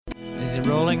it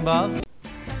rolling, Bob?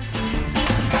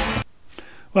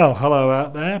 Well, hello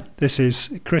out there. This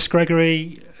is Chris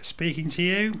Gregory speaking to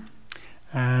you,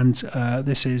 and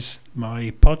this is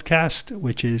my podcast,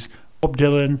 which is Bob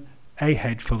Dylan, A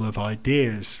Head Full of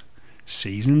Ideas,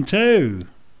 Season 2.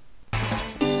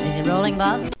 Is it rolling,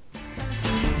 Bob?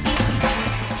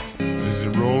 Is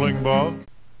it rolling, Bob?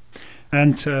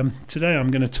 And today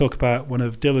I'm going to talk about one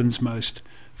of Dylan's most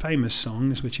famous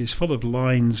songs, which is full of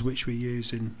lines which we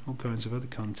use in all kinds of other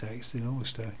contexts in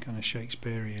almost a kind of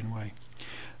Shakespearean way.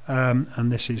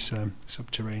 And this is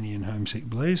Subterranean Homesick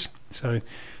Blues. So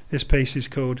this piece is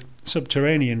called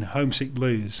Subterranean Homesick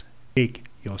Blues, Dig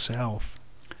Yourself.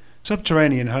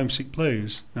 Subterranean Homesick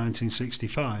Blues,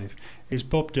 1965, is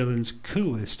Bob Dylan's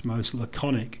coolest, most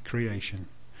laconic creation.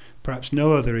 Perhaps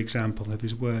no other example of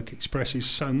his work expresses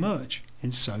so much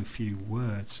in so few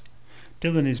words.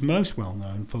 Dylan is most well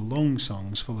known for long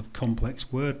songs full of complex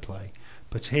wordplay,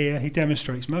 but here he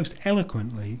demonstrates most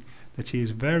eloquently that he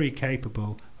is very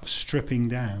capable of stripping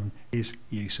down his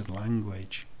use of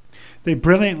language. The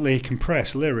brilliantly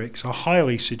compressed lyrics are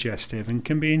highly suggestive and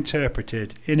can be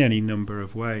interpreted in any number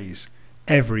of ways.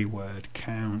 Every word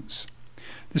counts.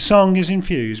 The song is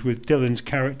infused with Dylan's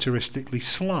characteristically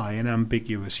sly and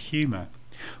ambiguous humour.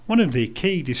 One of the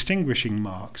key distinguishing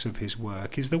marks of his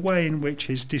work is the way in which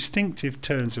his distinctive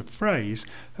turns of phrase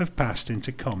have passed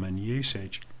into common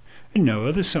usage. In no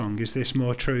other song is this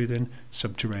more true than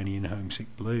Subterranean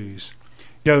Homesick Blues.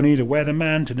 You don't need a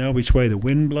weatherman to know which way the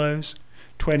wind blows.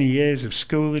 20 years of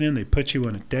schooling and they put you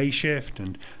on a day shift,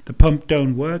 and the pump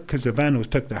don't work because the vandals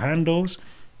took the handles.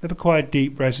 They've acquired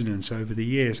deep resonance over the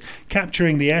years,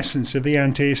 capturing the essence of the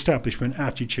anti-establishment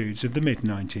attitudes of the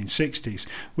mid-1960s,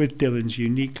 with Dylan's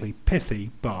uniquely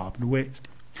pithy, barbed wit.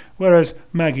 Whereas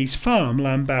Maggie's Farm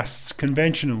lambasts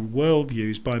conventional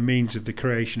worldviews by means of the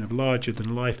creation of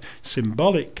larger-than-life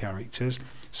symbolic characters,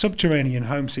 Subterranean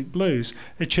Homesick Blues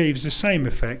achieves the same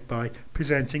effect by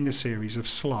presenting a series of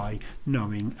sly,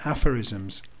 knowing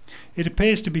aphorisms. It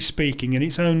appears to be speaking in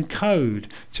its own code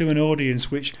to an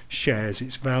audience which shares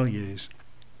its values.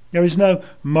 There is no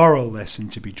moral lesson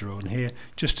to be drawn here,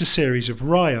 just a series of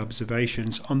wry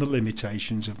observations on the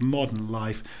limitations of modern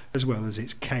life as well as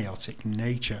its chaotic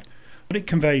nature. What it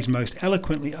conveys most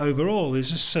eloquently overall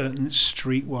is a certain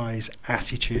streetwise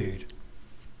attitude.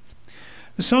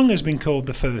 The song has been called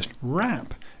the first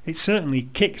rap. It certainly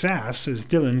kicks ass as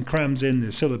Dylan crams in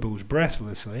the syllables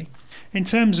breathlessly. In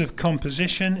terms of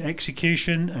composition,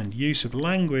 execution and use of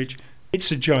language,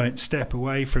 it's a giant step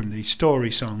away from the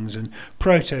story songs and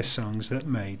protest songs that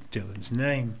made Dylan's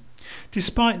name.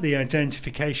 Despite the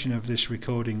identification of this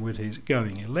recording with his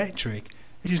Going Electric,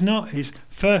 it is not his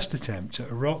first attempt at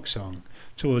a rock song.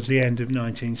 Towards the end of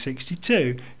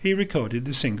 1962, he recorded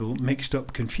the single Mixed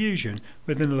Up Confusion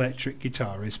with an electric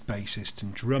guitarist, bassist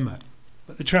and drummer.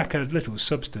 But the track had little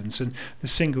substance and the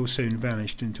single soon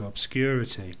vanished into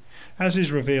obscurity. As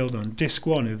is revealed on Disc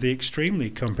 1 of the extremely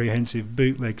comprehensive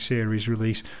bootleg series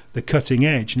release The Cutting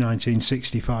Edge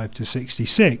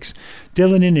 1965-66,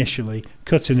 Dylan initially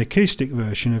cut an acoustic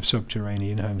version of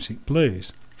Subterranean Homesick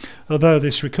Blues. Although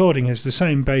this recording has the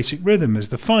same basic rhythm as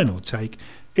the final take,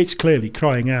 it's clearly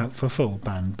crying out for full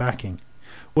band backing.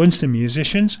 Once the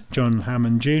musicians, John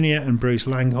Hammond Jr. and Bruce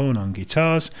Langhorne on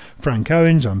guitars, Frank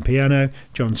Owens on piano,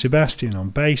 John Sebastian on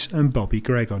bass and Bobby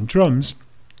Gregg on drums,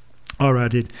 are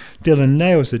added, Dylan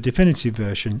nails the definitive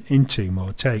version in 2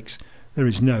 more takes. There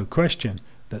is no question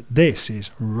that this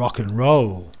is rock and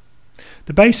roll.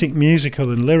 The basic musical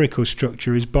and lyrical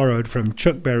structure is borrowed from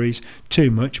Chuck Berry's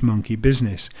Too Much Monkey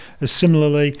Business, a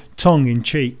similarly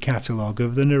tongue-in-cheek catalogue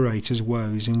of the narrator's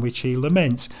woes in which he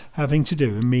laments having to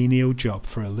do a menial job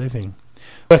for a living.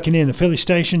 Working in a filling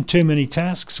station, too many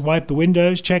tasks, wipe the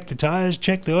windows, check the tyres,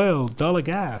 check the oil, dollar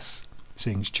gas,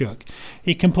 sings Chuck.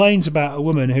 He complains about a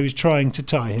woman who is trying to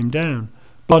tie him down.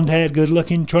 Blonde-haired,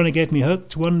 good-looking, trying to get me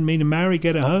hooked, wanting me to marry,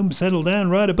 get a home, settle down,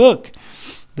 write a book.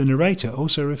 The narrator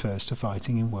also refers to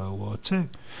fighting in World War II.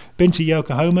 Been to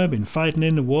Yokohama, been fighting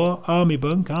in the war, army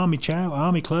bunk, army chow,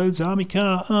 army clothes, army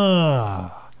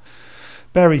car.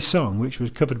 Berry's song, which was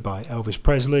covered by Elvis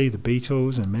Presley, the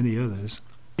Beatles and many others,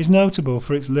 is notable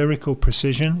for its lyrical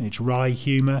precision, its wry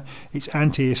humour, its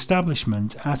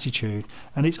anti-establishment attitude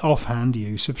and its offhand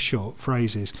use of short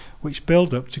phrases which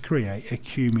build up to create a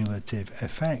cumulative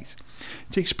effect.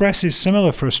 It expresses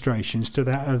similar frustrations to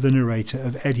that of the narrator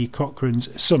of Eddie Cochran's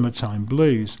Summertime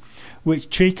Blues, which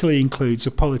cheekily includes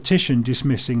a politician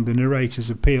dismissing the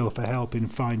narrator's appeal for help in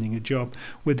finding a job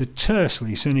with the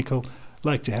tersely cynical,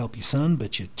 "like to help you son,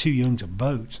 but you're too young to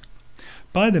vote."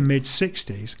 By the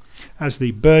mid-60s, as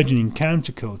the burgeoning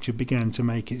counterculture began to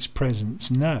make its presence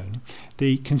known,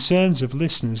 the concerns of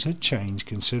listeners had changed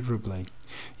considerably.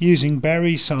 Using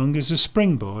Berry's song as a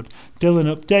springboard,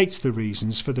 Dylan updates the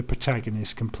reasons for the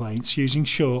protagonist's complaints using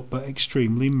short but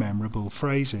extremely memorable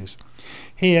phrases.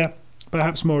 Here,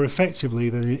 perhaps more effectively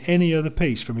than in any other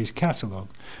piece from his catalogue,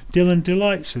 Dylan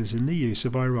delights us in the use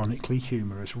of ironically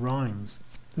humorous rhymes.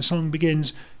 The song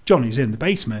begins, "Johnny's in the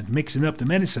basement, mixing up the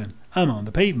medicine. I'm on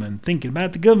the pavement, thinking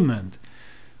about the government."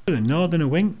 With a nod and a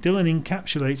wink, Dylan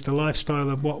encapsulates the lifestyle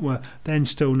of what were then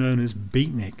still known as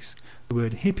beatniks. The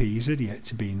word hippies had yet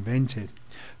to be invented.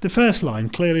 The first line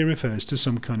clearly refers to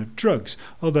some kind of drugs,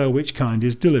 although which kind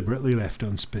is deliberately left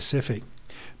unspecific.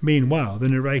 Meanwhile, the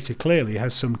narrator clearly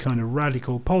has some kind of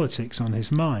radical politics on his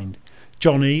mind.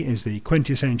 Johnny is the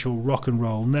quintessential rock and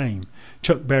roll name.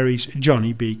 Chuck Berry's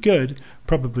Johnny Be Good,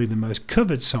 probably the most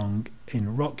covered song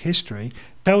in rock history,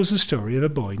 tells the story of a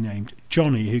boy named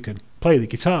Johnny who can play the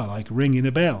guitar like ringing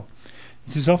a bell.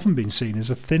 It has often been seen as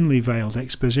a thinly veiled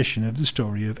exposition of the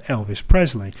story of Elvis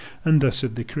Presley, and thus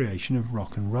of the creation of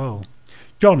rock and roll.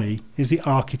 Johnny is the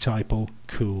archetypal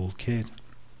cool kid.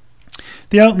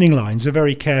 The opening lines are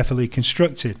very carefully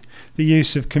constructed. The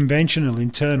use of conventional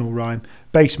internal rhyme,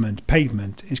 basement,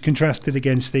 pavement, is contrasted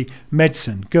against the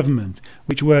medicine, government,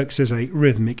 which works as a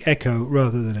rhythmic echo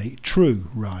rather than a true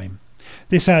rhyme.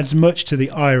 This adds much to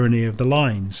the irony of the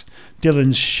lines.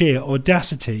 Dylan's sheer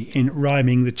audacity in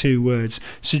rhyming the two words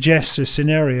suggests a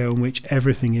scenario in which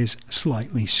everything is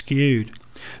slightly skewed.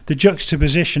 The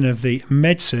juxtaposition of the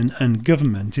medicine and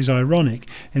government is ironic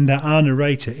in that our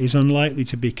narrator is unlikely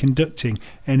to be conducting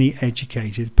any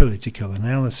educated political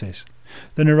analysis.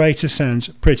 The narrator sounds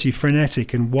pretty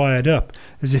frenetic and wired up,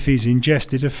 as if he's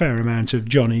ingested a fair amount of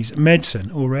Johnny's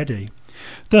medicine already.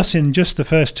 Thus, in just the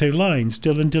first two lines,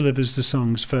 Dylan delivers the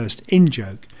song's first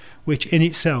in-joke, which in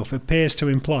itself appears to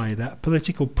imply that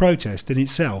political protest in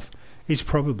itself is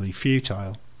probably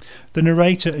futile. The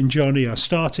narrator and Johnny are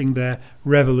starting their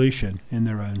revolution in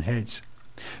their own heads.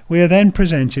 We are then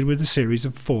presented with a series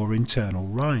of 4 internal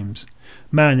rhymes.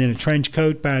 Man in a trench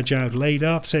coat, badge out, laid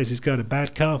off, says he's got a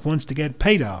bad cough, wants to get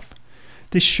paid off.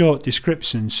 This short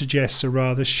description suggests a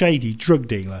rather shady drug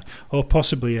dealer, or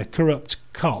possibly a corrupt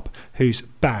cop whose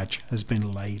badge has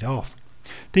been laid off.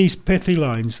 These pithy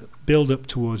lines build up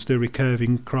towards the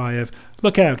recurring cry of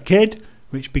 "Look out, kid!"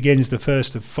 which begins the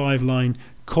first of 5-line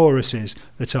choruses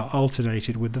that are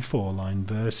alternated with the 4-line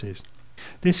verses.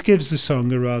 This gives the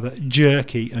song a rather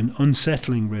jerky and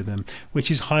unsettling rhythm, which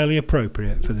is highly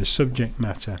appropriate for the subject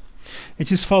matter.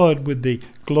 It is followed with the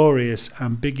glorious,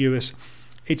 ambiguous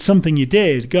 "It's something you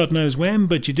did, God knows when,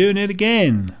 but you're doing it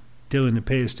again." Dylan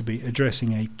appears to be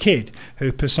addressing a kid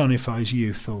who personifies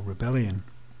youthful rebellion.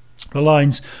 The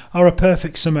lines are a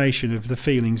perfect summation of the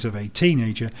feelings of a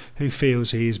teenager who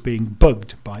feels he is being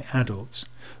bugged by adults.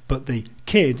 But the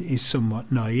kid is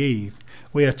somewhat naive.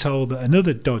 We are told that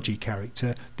another dodgy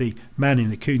character, the man in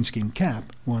the coonskin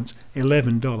cap, wants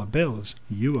 $11 bills.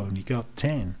 You only got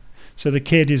 10. So the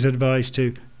kid is advised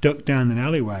to duck down an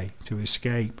alleyway to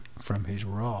escape from his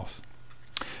wrath.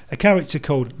 A character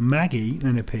called Maggie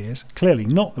then appears, clearly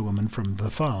not the woman from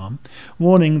the farm,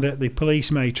 warning that the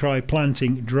police may try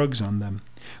planting drugs on them.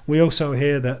 We also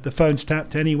hear that the phone's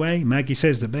tapped anyway. Maggie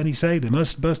says that Benny say they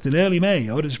must bust in early May.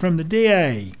 Orders from the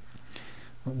DA.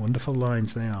 What wonderful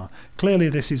lines they are. Clearly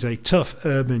this is a tough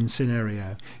urban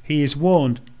scenario. He is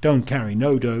warned, don't carry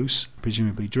no dose,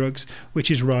 presumably drugs,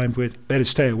 which is rhymed with better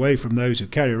stay away from those who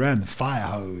carry around the fire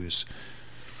hose.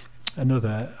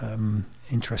 Another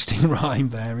interesting rhyme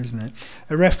there, isn't it?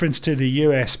 A reference to the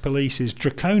US police's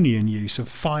draconian use of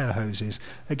fire hoses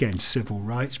against civil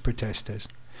rights protesters.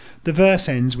 The verse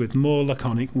ends with more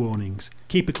laconic warnings.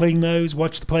 Keep a clean nose,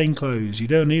 watch the plain clothes. You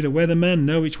don't need a weatherman,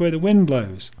 know which way the wind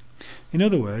blows. In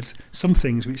other words, some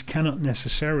things which cannot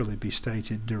necessarily be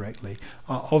stated directly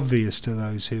are obvious to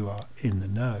those who are in the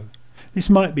know. This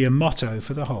might be a motto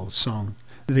for the whole song.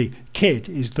 The kid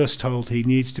is thus told he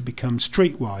needs to become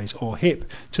streetwise or hip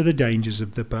to the dangers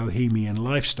of the bohemian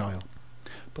lifestyle.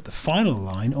 But the final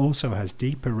line also has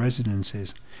deeper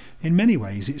resonances. In many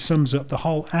ways it sums up the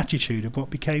whole attitude of what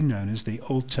became known as the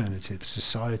alternative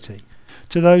society.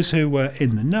 To those who were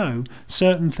in the know,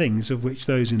 certain things of which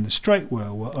those in the straight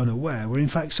world were unaware were in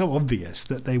fact so obvious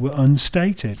that they were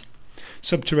unstated.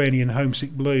 Subterranean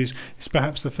Homesick Blues is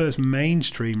perhaps the first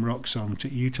mainstream rock song to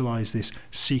utilise this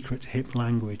secret hip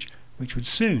language, which would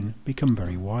soon become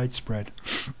very widespread.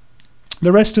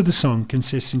 The rest of the song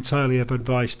consists entirely of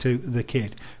advice to the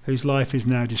kid, whose life is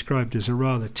now described as a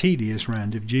rather tedious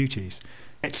round of duties.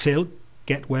 Get silk,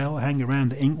 get well, hang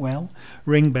around the inkwell,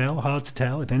 ring bell, hard to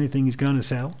tell if anything is going to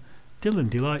sell.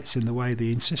 Dylan delights in the way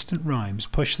the insistent rhymes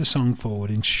push the song forward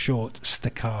in short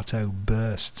staccato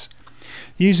bursts.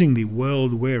 Using the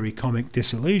world-weary comic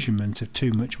disillusionment of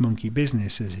Too Much Monkey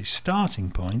Business as his starting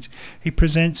point, he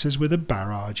presents us with a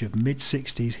barrage of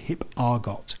mid-60s hip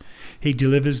argot. He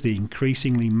delivers the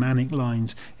increasingly manic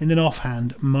lines in an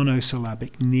offhand,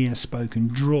 monosyllabic, near-spoken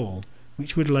drawl,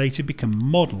 which would later become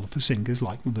model for singers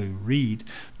like Lou Reed,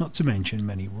 not to mention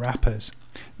many rappers.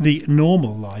 The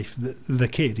normal life that the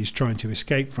kid is trying to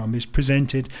escape from is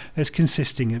presented as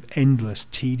consisting of endless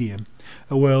tedium,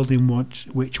 a world in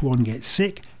which one gets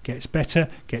sick, gets better,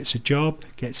 gets a job,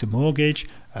 gets a mortgage,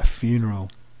 a funeral.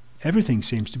 Everything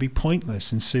seems to be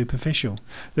pointless and superficial.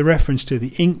 The reference to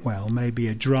the inkwell may be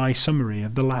a dry summary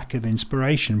of the lack of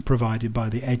inspiration provided by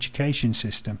the education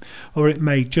system, or it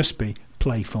may just be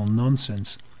playful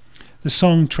nonsense. The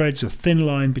song treads a thin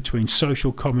line between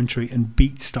social commentary and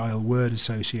beat-style word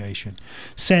association.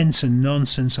 Sense and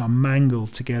nonsense are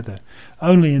mangled together.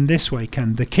 Only in this way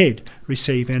can the kid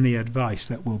receive any advice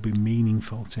that will be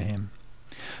meaningful to him.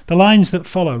 The lines that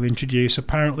follow introduce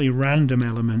apparently random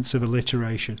elements of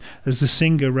alliteration as the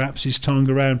singer wraps his tongue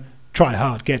around try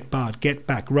hard, get barred, get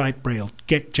back, right braille,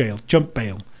 get jailed, jump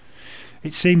bail.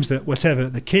 It seems that whatever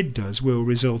the kid does will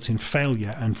result in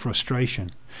failure and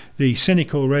frustration. The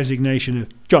cynical resignation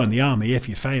of join the army if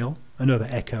you fail, another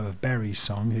echo of Berry's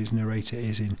song, whose narrator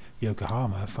is in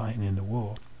Yokohama fighting in the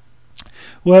war,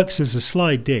 works as a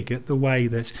sly dig at the way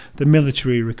that the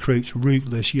military recruits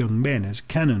rootless young men as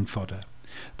cannon fodder.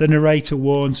 The narrator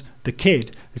warns the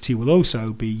kid that he will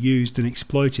also be used and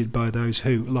exploited by those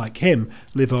who, like him,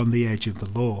 live on the edge of the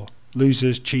law.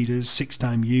 Losers, cheaters,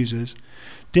 six-time users.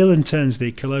 Dylan turns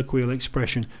the colloquial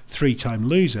expression three-time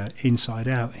loser inside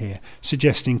out here,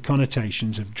 suggesting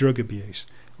connotations of drug abuse.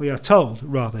 We are told,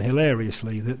 rather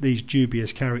hilariously, that these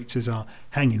dubious characters are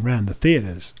hanging round the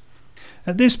theatres.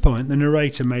 At this point, the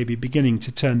narrator may be beginning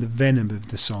to turn the venom of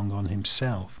the song on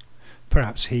himself.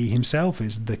 Perhaps he himself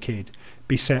is the kid,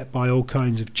 beset by all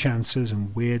kinds of chancers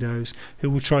and weirdos who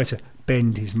will try to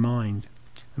bend his mind.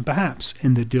 And perhaps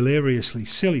in the deliriously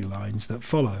silly lines that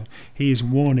follow, he is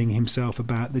warning himself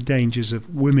about the dangers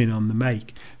of women on the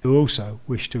make who also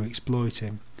wish to exploit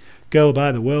him. Girl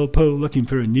by the whirlpool looking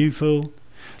for a new fool.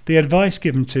 The advice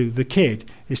given to the kid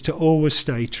is to always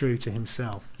stay true to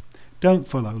himself. Don't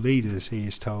follow leaders, he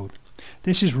is told.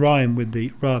 This is rhyme with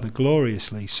the rather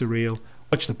gloriously surreal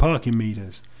watch the parking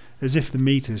meters, as if the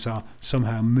meters are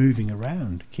somehow moving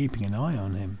around, keeping an eye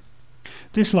on him.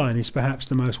 This line is perhaps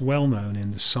the most well-known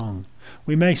in the song.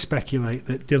 We may speculate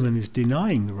that Dylan is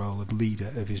denying the role of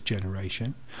leader of his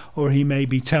generation, or he may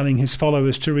be telling his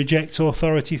followers to reject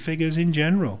authority figures in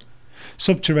general.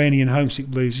 Subterranean Homesick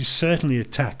Blues is certainly an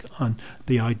attack on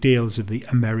the ideals of the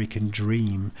American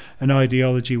dream, an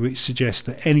ideology which suggests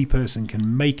that any person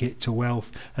can make it to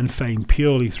wealth and fame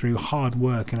purely through hard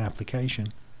work and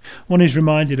application. One is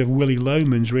reminded of Willie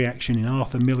Loman's reaction in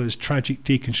Arthur Miller's tragic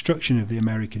deconstruction of the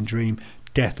American dream,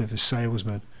 Death of a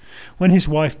Salesman. When his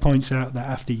wife points out that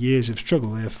after years of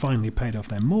struggle they have finally paid off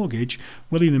their mortgage,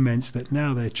 Willie laments that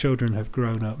now their children have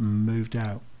grown up and moved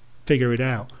out. Figure it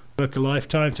out. Work a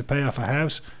lifetime to pay off a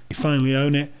house, you finally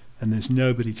own it, and there's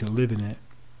nobody to live in it.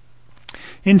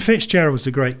 In Fitzgerald's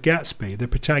The Great Gatsby, the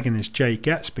protagonist Jay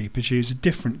Gatsby pursues a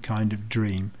different kind of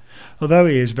dream. Although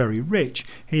he is very rich,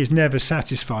 he is never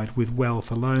satisfied with wealth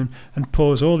alone and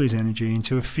pours all his energy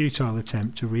into a futile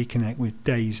attempt to reconnect with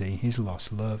Daisy, his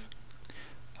lost love.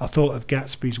 I thought of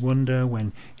Gatsby's wonder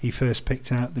when he first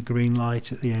picked out the green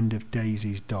light at the end of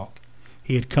Daisy's dock.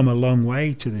 He had come a long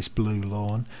way to this blue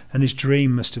lawn, and his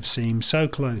dream must have seemed so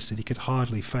close that he could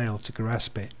hardly fail to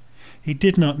grasp it. He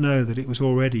did not know that it was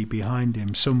already behind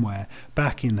him somewhere,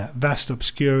 back in that vast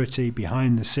obscurity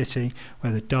behind the city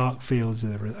where the dark fields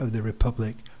of the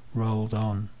Republic rolled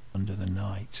on under the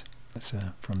night. That's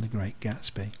from The Great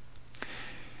Gatsby.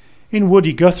 In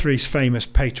Woody Guthrie's famous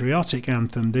patriotic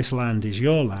anthem, This Land Is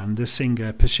Your Land, the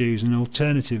singer pursues an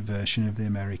alternative version of the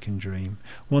American dream,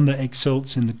 one that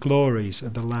exults in the glories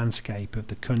of the landscape of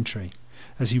the country.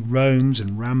 As he roams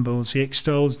and rambles, he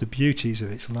extols the beauties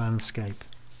of its landscape.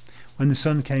 When the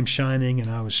sun came shining and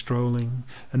I was strolling,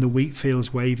 and the wheat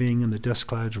fields waving and the dust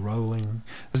clouds rolling,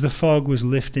 as the fog was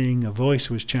lifting, a voice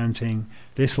was chanting,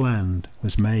 This land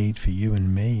was made for you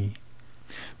and me.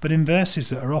 But in verses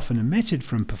that are often omitted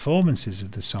from performances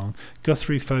of the song,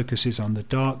 Guthrie focuses on the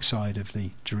dark side of the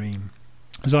dream.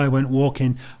 As I went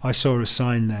walking, I saw a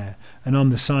sign there, and on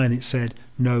the sign it said,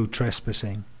 No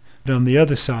trespassing. But on the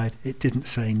other side, it didn't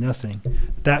say nothing.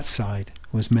 That side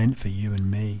was meant for you and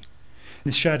me. In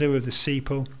the shadow of the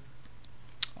steeple,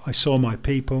 I saw my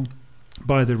people.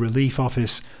 By the relief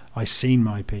office, I seen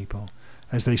my people.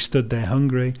 As they stood there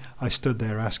hungry, I stood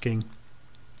there asking,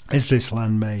 is this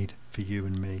land made for you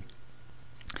and me?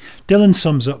 Dylan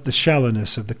sums up the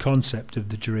shallowness of the concept of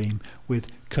the dream with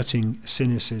cutting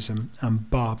cynicism and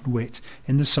barbed wit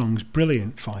in the song's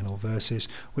brilliant final verses,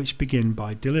 which begin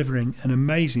by delivering an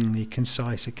amazingly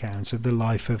concise account of the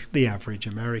life of the average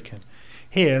American.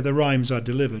 Here the rhymes are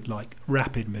delivered like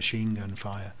rapid machine gun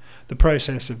fire. The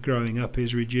process of growing up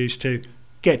is reduced to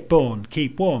get born,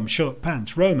 keep warm, short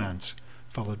pants, romance,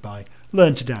 followed by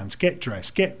learn to dance, get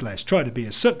dressed, get blessed, try to be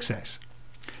a success.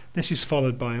 This is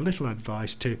followed by a little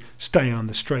advice to stay on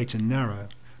the straight and narrow.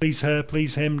 Please her,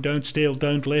 please him, don't steal,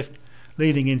 don't lift,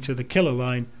 leading into the killer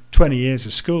line, 20 years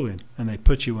of schooling, and they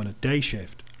put you on a day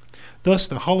shift. Thus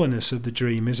the hollowness of the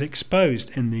dream is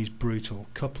exposed in these brutal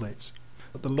couplets.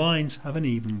 But the lines have an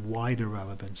even wider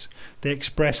relevance. They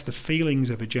express the feelings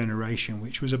of a generation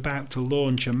which was about to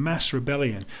launch a mass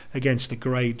rebellion against the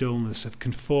grey dullness of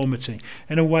conformity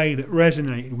in a way that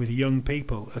resonated with young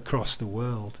people across the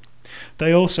world.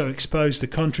 They also expose the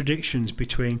contradictions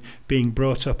between being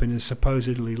brought up in a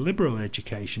supposedly liberal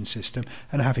education system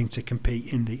and having to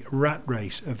compete in the rat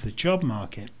race of the job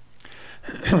market.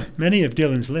 Many of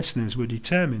Dylan's listeners were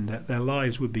determined that their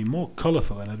lives would be more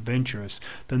colourful and adventurous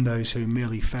than those who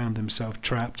merely found themselves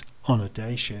trapped on a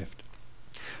day shift.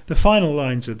 The final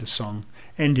lines of the song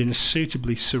end in a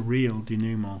suitably surreal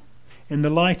denouement. In the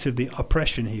light of the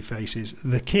oppression he faces,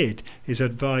 the kid is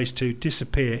advised to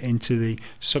disappear into the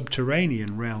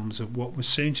subterranean realms of what was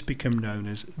soon to become known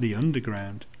as the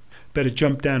underground. Better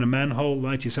jump down a manhole,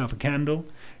 light yourself a candle,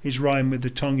 is rhymed with the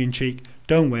tongue-in-cheek,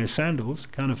 don't wear sandals,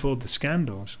 can't afford the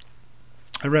scandals.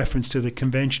 A reference to the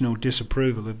conventional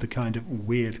disapproval of the kind of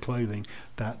weird clothing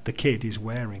that the kid is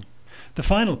wearing. The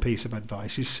final piece of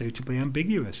advice is suitably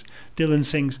ambiguous. Dylan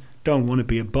sings, don't want to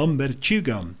be a bum, better chew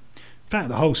gum. In fact,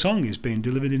 the whole song is being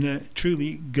delivered in a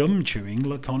truly gum-chewing,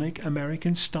 laconic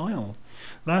American style.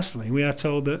 Lastly, we are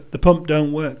told that the pump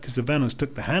don't work because the vandals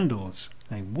took the handles,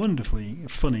 a wonderfully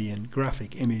funny and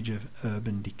graphic image of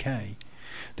urban decay.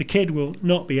 The kid will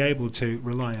not be able to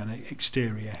rely on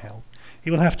exterior help.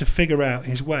 He will have to figure out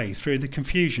his way through the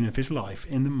confusion of his life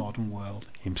in the modern world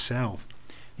himself.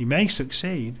 He may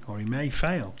succeed or he may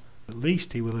fail. At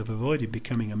least he will have avoided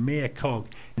becoming a mere cog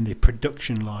in the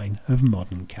production line of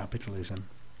modern capitalism.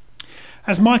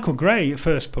 As Michael Gray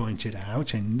first pointed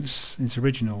out in his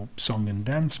original Song and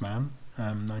Dance Man,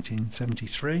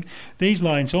 1973, these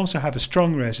lines also have a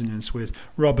strong resonance with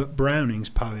Robert Browning's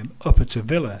poem Up at a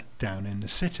Villa Down in the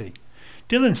City.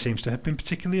 Dylan seems to have been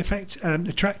particularly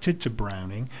attracted to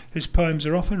Browning, whose poems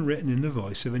are often written in the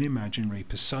voice of an imaginary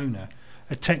persona,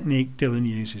 a technique Dylan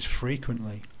uses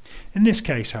frequently. In this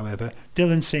case, however,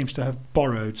 Dylan seems to have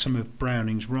borrowed some of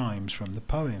Browning's rhymes from the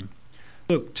poem.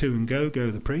 Look, to and go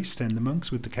the priests and the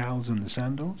monks with the cowls and the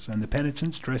sandals, and the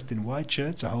penitents dressed in white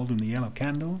shirts are holding the yellow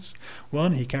candles.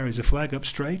 One, he carries a flag up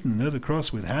straight and another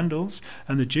cross with handles,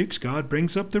 and the Duke's guard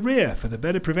brings up the rear for the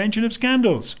better prevention of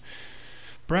scandals.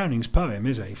 Browning's poem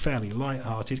is a fairly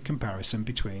light-hearted comparison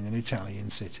between an Italian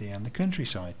city and the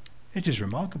countryside. It is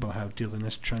remarkable how Dylan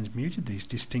has transmuted these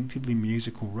distinctively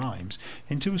musical rhymes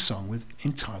into a song with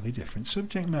entirely different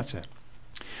subject matter.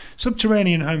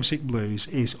 Subterranean Homesick Blues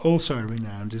is also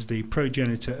renowned as the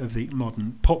progenitor of the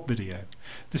modern pop video.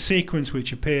 The sequence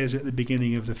which appears at the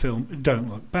beginning of the film Don't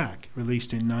Look Back,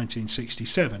 released in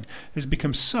 1967, has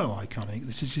become so iconic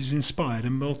that it has inspired a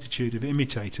multitude of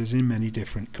imitators in many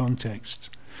different contexts.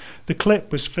 The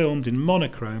clip was filmed in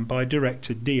monochrome by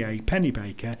director D.A.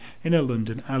 Pennebaker in a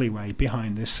London alleyway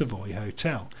behind the Savoy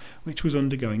Hotel, which was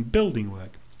undergoing building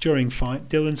work during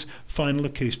Dylan's final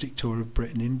acoustic tour of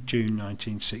Britain in June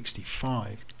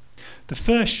 1965. The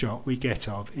first shot we get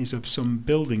of is of some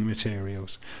building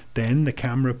materials. Then the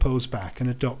camera pulls back and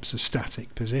adopts a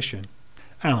static position.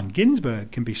 Allen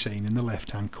Ginsberg can be seen in the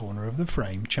left-hand corner of the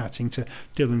frame chatting to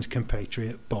Dylan's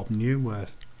compatriot Bob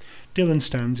Newworth. Dylan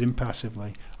stands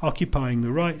impassively, occupying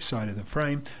the right side of the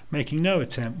frame, making no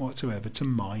attempt whatsoever to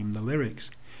mime the lyrics.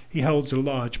 He holds a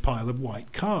large pile of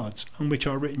white cards, on which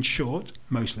are written short,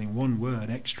 mostly one-word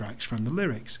extracts from the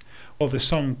lyrics. While the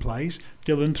song plays,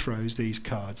 Dylan throws these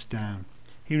cards down.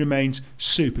 He remains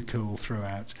super cool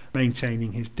throughout,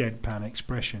 maintaining his deadpan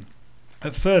expression.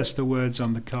 At first, the words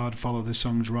on the card follow the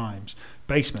song's rhymes: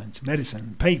 basement,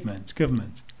 medicine, pavement,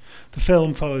 government. The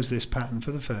film follows this pattern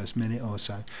for the first minute or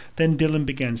so. Then Dylan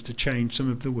begins to change some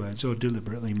of the words or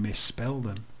deliberately misspell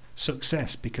them.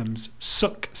 Success becomes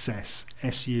success,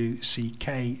 S-U-C-K-C-E-S-S.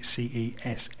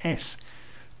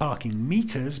 Parking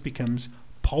meters becomes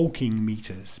polking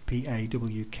meters,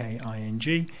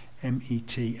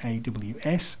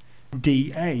 P-A-W-K-I-N-G-M-E-T-A-W-S.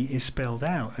 D-A is spelled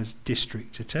out as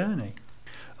district attorney.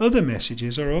 Other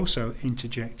messages are also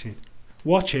interjected.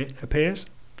 Watch it appears,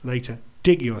 later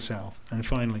dig yourself, and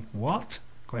finally what?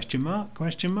 Question mark,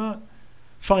 question mark.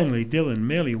 Finally, Dylan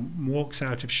merely walks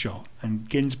out of shot and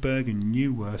Ginsberg and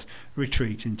Newworth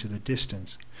retreat into the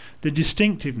distance. The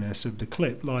distinctiveness of the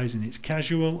clip lies in its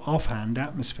casual, offhand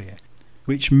atmosphere,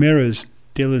 which mirrors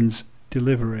Dylan's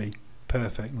delivery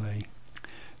perfectly.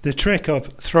 The trick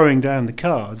of throwing down the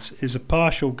cards is a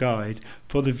partial guide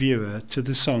for the viewer to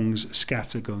the song's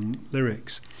scattergun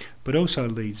lyrics, but also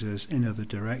leads us in other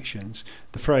directions.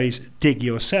 The phrase dig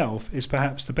yourself is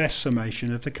perhaps the best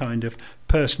summation of the kind of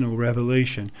personal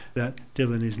revolution that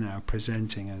Dylan is now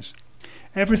presenting us.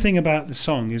 Everything about the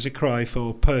song is a cry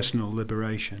for personal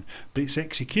liberation, but its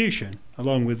execution,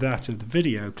 along with that of the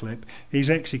video clip, is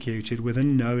executed with a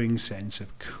knowing sense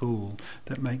of cool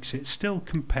that makes it still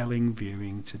compelling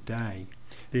viewing today.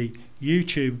 The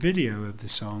YouTube video of the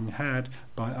song had,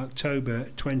 by October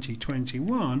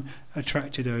 2021,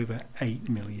 attracted over 8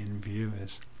 million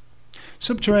viewers.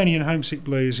 Subterranean Homesick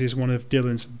Blues is one of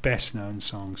Dylan's best-known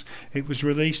songs. It was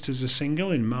released as a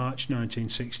single in March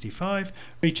 1965,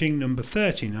 reaching number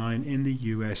 39 in the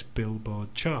US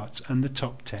Billboard charts and the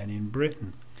top 10 in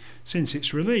Britain. Since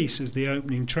its release as the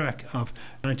opening track of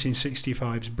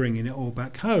 1965's Bringing It All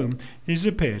Back Home, it has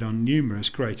appeared on numerous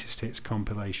greatest hits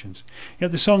compilations.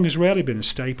 Yet the song has rarely been a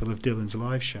staple of Dylan's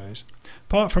live shows.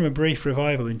 Apart from a brief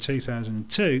revival in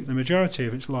 2002, the majority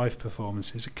of its live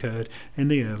performances occurred in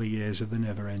the early years of the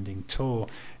Never-Ending Tour.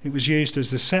 It was used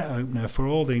as the set opener for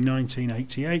all the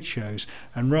 1988 shows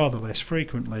and rather less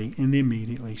frequently in the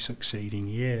immediately succeeding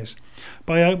years.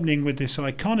 By opening with this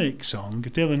iconic song,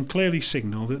 Dylan clearly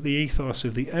signalled that the ethos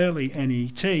of the early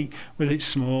NET, with its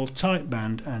small, tight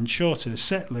band and shorter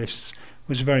set lists,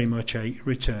 was very much a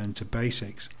return to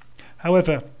basics.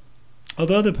 However,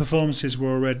 although the performances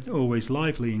were always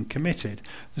lively and committed,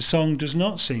 the song does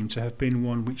not seem to have been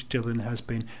one which Dylan has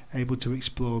been able to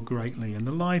explore greatly in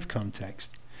the live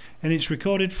context. In its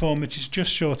recorded form, it is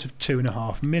just short of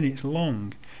 2.5 minutes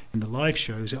long. In the live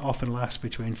shows, it often lasts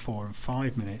between 4 and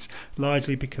 5 minutes,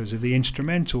 largely because of the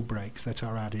instrumental breaks that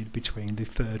are added between the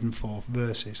third and fourth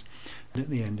verses and at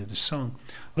the end of the song.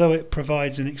 Although it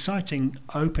provides an exciting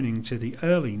opening to the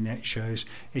early net shows,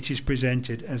 it is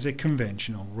presented as a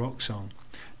conventional rock song.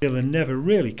 Dylan never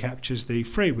really captures the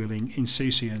freewheeling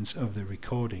insouciance of the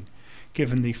recording.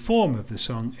 Given the form of the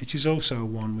song, it is also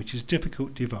one which is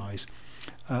difficult to devise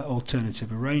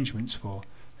alternative arrangements for.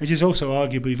 It is also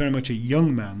arguably very much a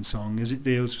young man's song, as it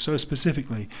deals so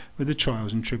specifically with the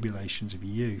trials and tribulations of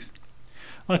youth.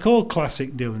 Like all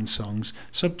classic Dylan songs,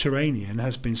 Subterranean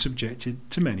has been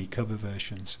subjected to many cover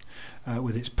versions.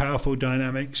 With its powerful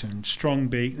dynamics and strong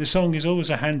beat, the song is always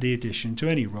a handy addition to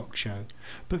any rock show,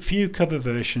 but few cover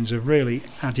versions have really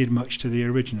added much to the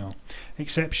original.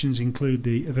 Exceptions include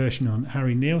the version on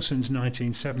Harry Nilsson's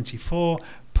 1974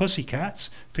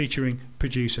 Pussycats, featuring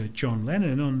producer John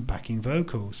Lennon on backing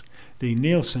vocals. The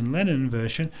Nilsson-Lennon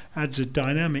version adds a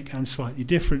dynamic and slightly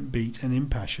different beat and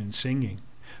impassioned singing.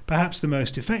 Perhaps the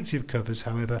most effective covers,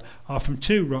 however, are from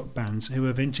two rock bands who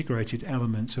have integrated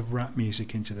elements of rap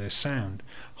music into their sound,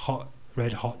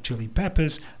 Red Hot Chili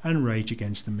Peppers and Rage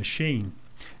Against the Machine.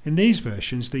 In these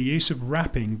versions, the use of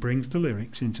rapping brings the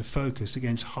lyrics into focus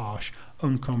against harsh,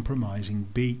 uncompromising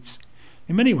beats.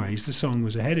 In many ways, the song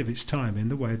was ahead of its time in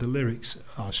the way the lyrics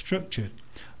are structured,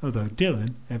 although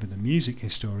Dylan, ever the music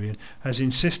historian, has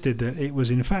insisted that it was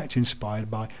in fact inspired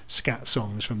by scat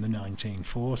songs from the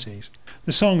 1940s.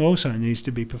 The song also needs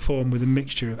to be performed with a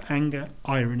mixture of anger,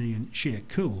 irony and sheer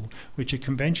cool, which a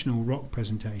conventional rock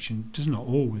presentation does not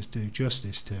always do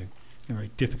justice to. A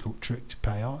very difficult trick to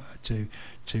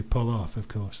pull off, of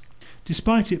course.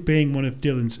 Despite it being one of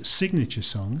Dylan's signature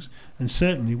songs, and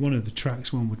certainly one of the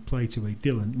tracks one would play to a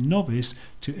Dylan novice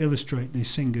to illustrate the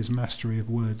singer's mastery of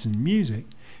words and music,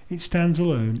 it stands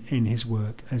alone in his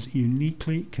work as a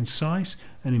uniquely concise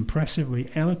and impressively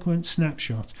eloquent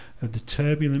snapshot of the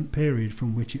turbulent period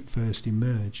from which it first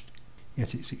emerged.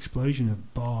 Yet its explosion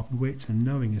of barbed wit and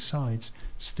knowing asides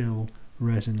still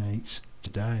resonates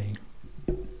today.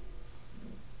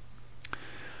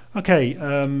 Okay,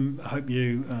 I hope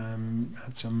you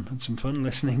had some fun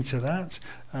listening to that.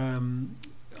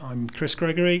 I'm Chris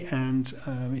Gregory, and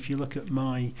if you look at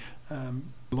my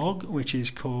blog, which is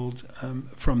called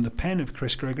From the Pen of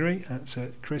Chris Gregory, that's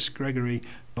at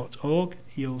chrisgregory.org,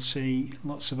 you'll see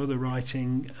lots of other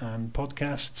writing and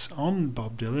podcasts on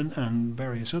Bob Dylan and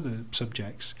various other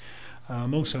subjects.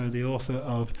 I'm also the author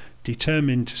of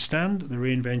Determined to Stand, The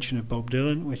Reinvention of Bob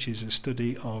Dylan, which is a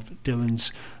study of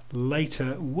Dylan's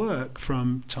later work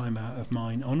from Time Out of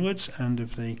Mind onwards and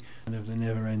of the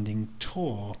Never Ending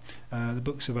Tour. The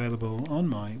book's available on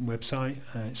my website.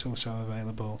 It's also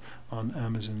available on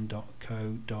amazon.co.uk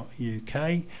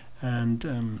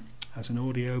and as an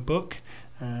audio book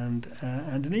and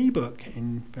an ebook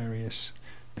in various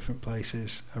different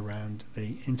places around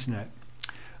the internet.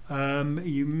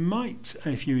 You might,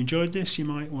 if you enjoyed this, you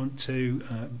might want to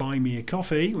buy me a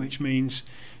coffee, which means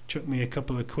chuck me a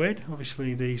couple of quid.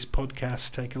 Obviously, these podcasts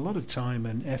take a lot of time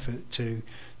and effort to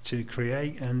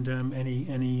create, and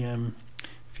any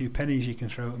few pennies you can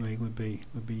throw at me would be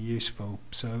useful.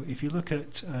 So if you look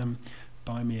at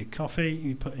buy me a coffee,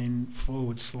 you put in /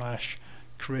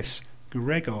 Chris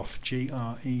Gregoff,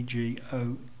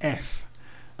 Gregof.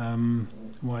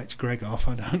 Why it's Gregoff,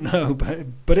 I don't know,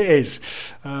 but it is.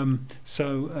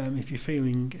 So if you're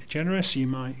feeling generous, you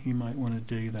might want to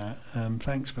do that.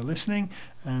 Thanks for listening,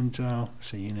 and I'll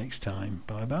see you next time.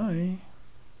 Bye bye.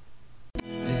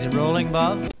 Is it rolling,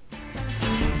 Bob?